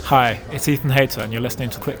Hi, it's Ethan Hayter and you're listening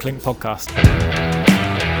to Quick Link Podcast.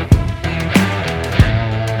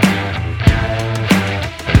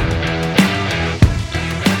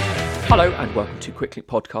 Hello and welcome to Quick Link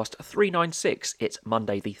Podcast 396. It's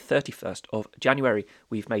Monday the 31st of January.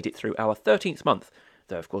 We've made it through our 13th month,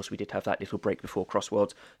 though of course we did have that little break before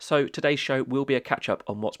Crossworlds. So today's show will be a catch-up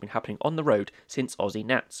on what's been happening on the road since Aussie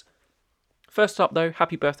Nats. First up though,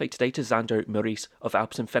 happy birthday today to Xander Maurice of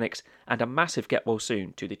Alpes and Phoenix, and a massive get well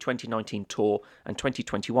soon to the 2019 Tour and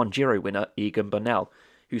 2021 Giro winner Egan Bernal,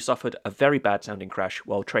 who suffered a very bad sounding crash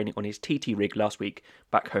while training on his TT rig last week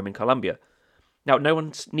back home in Colombia. Now, no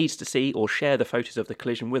one needs to see or share the photos of the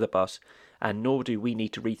collision with a bus, and nor do we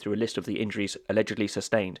need to read through a list of the injuries allegedly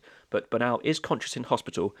sustained, but Bernal is conscious in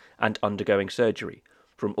hospital and undergoing surgery.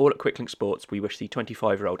 From all at Quicklink Sports, we wish the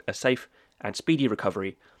 25-year-old a safe and speedy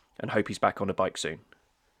recovery and hope he's back on a bike soon.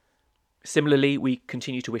 Similarly, we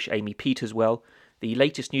continue to wish Amy Peters well. The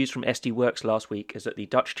latest news from SD Worx last week is that the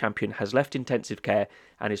Dutch champion has left intensive care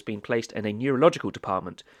and has been placed in a neurological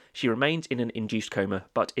department. She remains in an induced coma,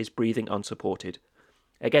 but is breathing unsupported.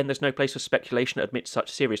 Again, there's no place for speculation amidst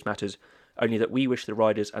such serious matters, only that we wish the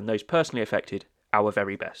riders and those personally affected our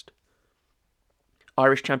very best.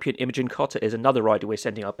 Irish champion Imogen Cotter is another rider we're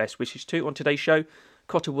sending our best wishes to on today's show.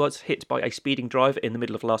 Cotter was hit by a speeding driver in the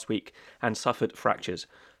middle of last week and suffered fractures.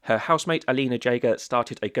 Her housemate Alina Jager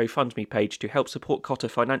started a GoFundMe page to help support Cotter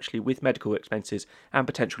financially with medical expenses and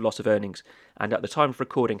potential loss of earnings, and at the time of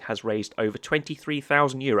recording has raised over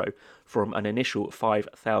 €23,000 from an initial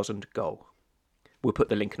 €5,000 goal. We'll put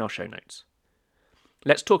the link in our show notes.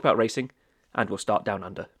 Let's talk about racing, and we'll start down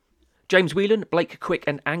under. James Whelan, Blake Quick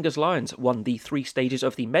and Angus Lyons won the 3 stages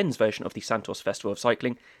of the men's version of the Santos Festival of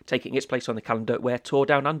Cycling, taking its place on the calendar where Tour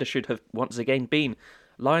Down Under should have once again been.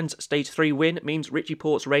 Lyons' Stage 3 win means Richie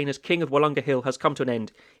Port's reign as King of Wollonga Hill has come to an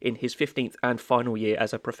end in his 15th and final year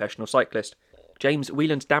as a professional cyclist. James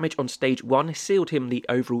Whelan's damage on Stage 1 sealed him the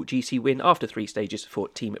overall GC win after 3 stages for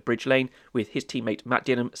Team Bridge Lane, with his teammate Matt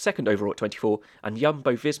Dinham second overall at 24 and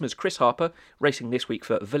Jumbo Visma's Chris Harper racing this week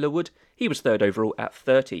for Villawood. He was third overall at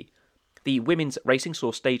 30. The women's racing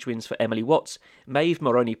saw stage wins for Emily Watts, Maeve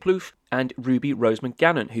Moroni-Plouffe and Ruby Roseman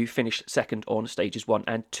Gannon, who finished second on stages 1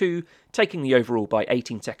 and 2, taking the overall by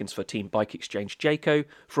 18 seconds for Team Bike Exchange Jayco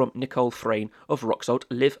from Nicole Frayne of Roxalt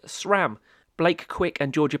Liv SRAM. Blake Quick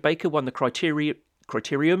and Georgia Baker won the criteria.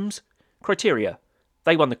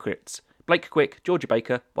 They won the crits. Blake Quick, Georgia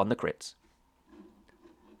Baker won the crits.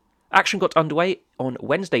 Action got underway on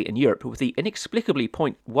Wednesday in Europe with the inexplicably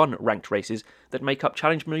 .1 ranked races that make up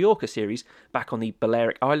Challenge Mallorca series back on the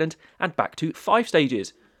Balearic Island and back to 5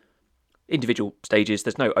 stages. Individual stages,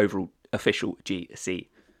 there's no overall official GC.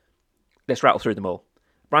 Let's rattle through them all.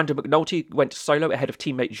 Brandon McNulty went solo ahead of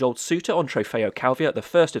teammate Joel Suter on Trofeo Calvia, the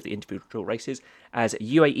first of the individual races, as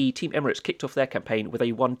UAE Team Emirates kicked off their campaign with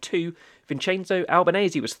a 1-2. Vincenzo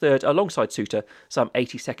Albanese was third alongside Suter, some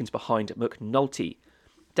 80 seconds behind McNulty.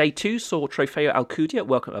 Day 2 saw Trofeo Alcudia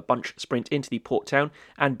welcome a bunch sprint into the port town,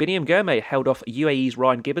 and Biniam Gourmet held off UAE's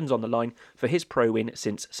Ryan Gibbons on the line for his pro win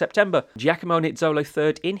since September. Giacomo Nizzolo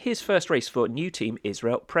third in his first race for new team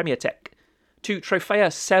Israel Premier Tech. To Trofeo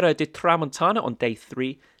Serra di Tramontana on day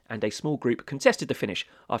 3, and a small group contested the finish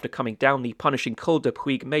after coming down the punishing Col de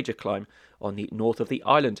Puig major climb on the north of the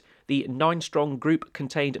island. The 9-strong group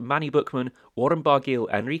contained Manny Bookman, Warren Barguil,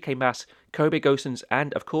 Enrique Mas, Kobe Gosens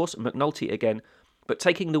and, of course, McNulty again, but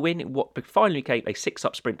taking the win in what finally became a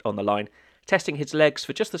 6-up sprint on the line. Testing his legs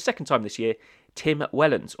for just the second time this year, Tim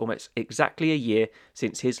Wellens, almost exactly a year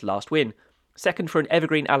since his last win. Second for an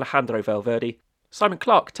evergreen Alejandro Valverde. Simon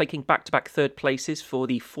Clark taking back-to-back third places for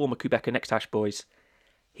the former Quebecer Next Hash boys.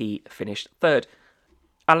 He finished third.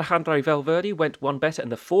 Alejandro Valverde went one better in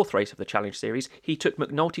the 4th race of the Challenge Series. He took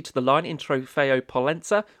McNulty to the line in Trofeo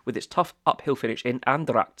Pollenza with its tough uphill finish in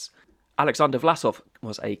Andratx. Alexander Vlasov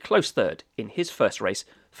was a close third in his first race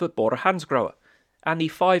for Bora Hansgrohe. And the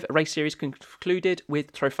 5-race series concluded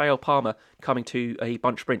with Trofeo Palma coming to a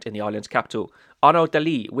bunch sprint in the island's capital. Arnaud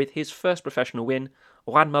Dali with his first professional win,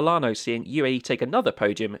 Juan Milano seeing UAE take another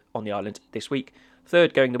podium on the island this week,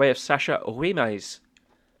 third going the way of Sasha Rimes.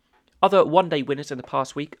 Other one-day winners in the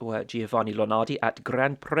past week were Giovanni Lonardi at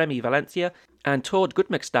Grand Prix Valencia and Tord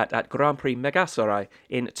Gudmekstad at Grand Prix Megsaray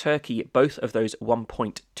in Turkey, both of those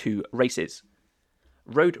 1.2 races.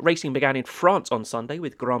 Road racing began in France on Sunday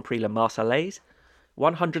with Grand Prix La Marseillaise,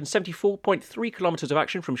 174.3 kilometres of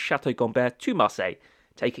action from Château-Gombert to Marseille,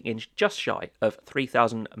 taking in just shy of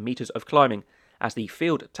 3,000 metres of climbing, as the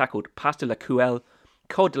field tackled Pas de la Cuelle,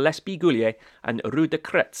 Col de l'Espigulier and Rue de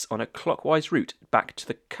Crets on a clockwise route back to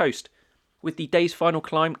the coast, with the day's final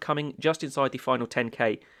climb coming just inside the final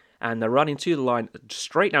 10k and the run into the line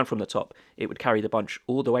straight down from the top, it would carry the bunch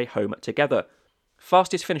all the way home together.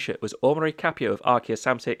 Fastest finisher was Omri Capio of Arkia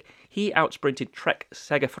Samsic. He outsprinted Trek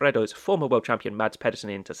Segafredo's former world champion Mads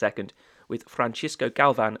Pedersen into second, with Francisco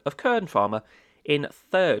Galvan of Kern Pharma in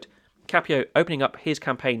third. Capio opening up his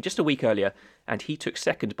campaign just a week earlier, and he took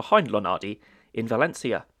second behind Lonardi in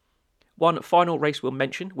Valencia. One final race we'll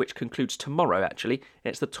mention, which concludes tomorrow actually,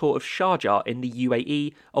 it's the Tour of Sharjah in the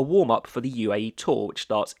UAE, a warm-up for the UAE Tour, which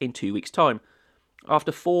starts in 2 weeks' time.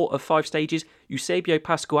 After 4 of 5 stages, Eusebio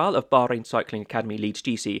Pascual of Bahrain Cycling Academy leads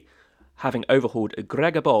GC, having overhauled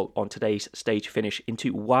Gregor Bol on today's stage finish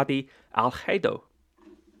into Wadi Al Khaido.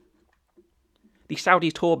 The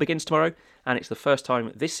Saudi Tour begins tomorrow, and it's the first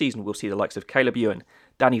time this season we'll see the likes of Caleb Ewan,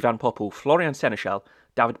 Danny Van Poppel, Florian Seneschal,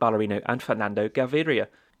 David Ballerino and Fernando Gaviria.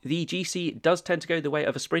 The GC does tend to go the way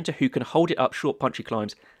of a sprinter who can hold it up short punchy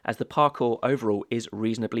climbs, as the parkour overall is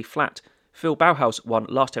reasonably flat. Phil Bauhaus won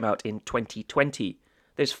last time out in 2020.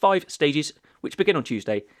 There's 5 stages which begin on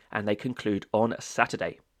Tuesday and they conclude on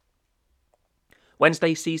Saturday.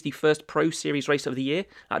 Wednesday sees the first Pro Series race of the year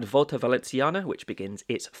at Volta Valenciana, which begins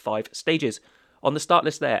its 5 stages. On the start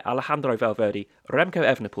list there, Alejandro Valverde, Remco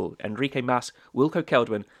Evenepoel, Enrique Mas, Wilco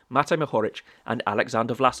Kelderman, Matej Mohoric and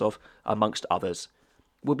Alexander Vlasov, amongst others.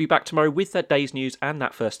 We'll be back tomorrow with that day's news and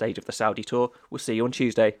that first stage of the Saudi Tour. We'll see you on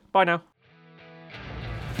Tuesday. Bye now.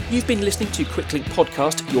 You've been listening to Quicklink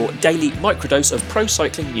Podcast, your daily microdose of pro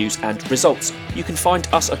cycling news and results. You can find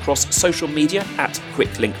us across social media at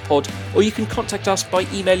QuicklinkPod, or you can contact us by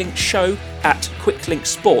emailing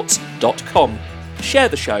show@quicklinksports.com. Share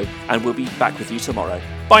the show, and we'll be back with you tomorrow.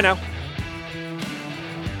 Bye now.